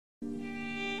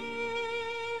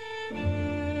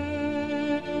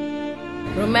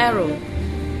Romero,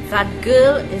 that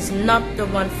girl is not the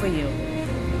one for you.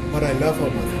 But I love her,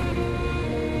 mother.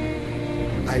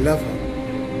 I love her.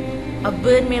 A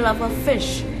bird may love a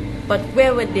fish, but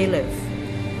where would they live?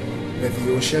 Where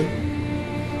the ocean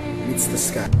meets the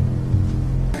sky.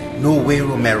 No way,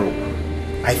 Romero.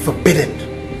 I forbid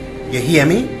it. You hear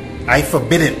me? I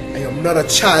forbid it. I am not a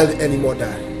child anymore,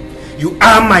 Dad. You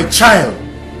are my child,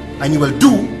 and you will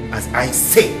do as I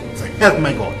say. So help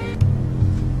my God.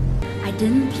 I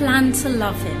didn't plan to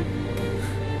love him,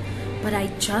 but I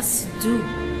just do.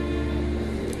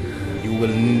 You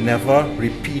will never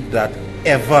repeat that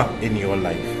ever in your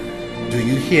life. Do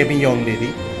you hear me, young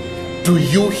lady? Do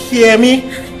you hear me?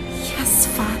 Yes,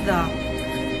 Father.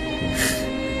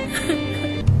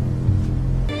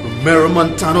 Romero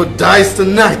Montano dies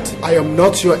tonight. I am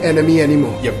not your enemy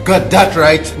anymore. You've got that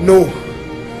right. No.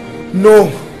 No.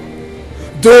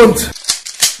 Don't.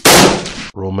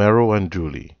 Romero and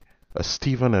Julie, a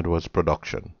Stephen Edwards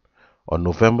production, on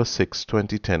November 6,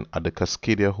 2010 at the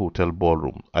Cascadia Hotel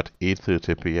Ballroom at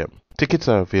 8:30 p.m. Tickets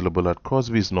are available at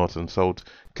Crosby's North and South,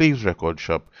 Cleves Record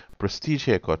Shop, Prestige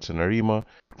Haircuts in Arima,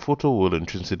 Photo World in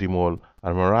Trinity Mall,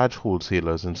 and Mirage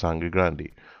Wholesalers in Sangre Grande.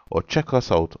 Or check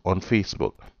us out on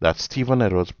Facebook. That's Stephen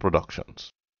Edwards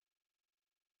Productions.